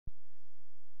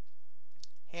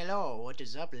Hello, what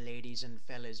is up, ladies and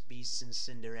fellas, beasts and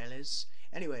Cinderellas?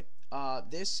 Anyway,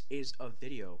 this is a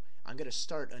video. I'm gonna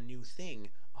start a new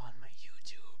thing on my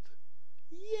YouTube.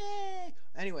 Yay!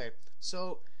 Anyway,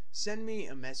 so send me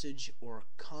a message or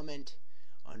comment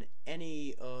on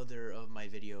any other of my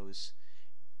videos,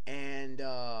 and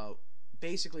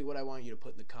basically what I want you to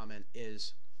put in the comment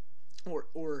is,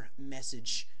 or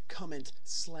message, comment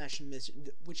slash message,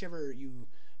 whichever you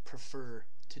prefer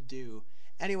to do.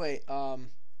 Anyway,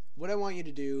 what I want you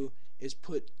to do is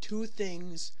put two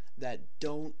things that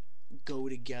don't go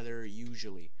together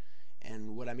usually.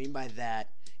 And what I mean by that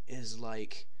is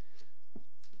like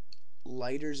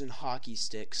lighters and hockey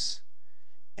sticks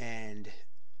and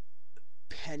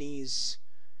pennies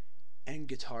and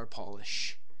guitar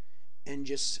polish. And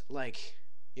just like,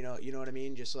 you know what I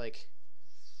mean? Just like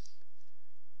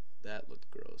that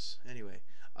looked gross. Anyway,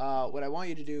 what I want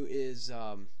you to do is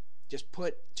just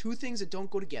put two things that don't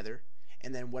go together,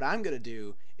 and then what I'm gonna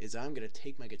do is I'm gonna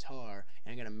take my guitar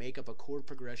and I'm gonna make up a chord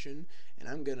progression, and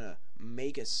I'm gonna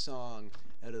make a song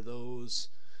out of those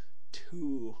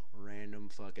two random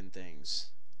fucking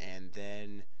things, and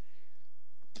then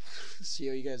see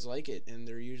how you guys like it. And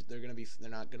they're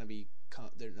not gonna be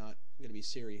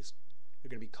serious. They're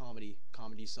gonna be comedy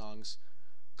songs.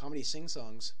 Comedy sing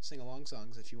along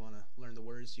songs. If you want to learn the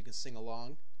words, you can sing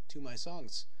along to my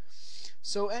songs.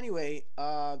 So anyway,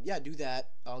 yeah, do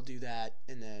that. I'll do that,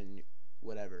 and then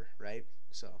whatever, right?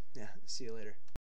 So yeah, see you later.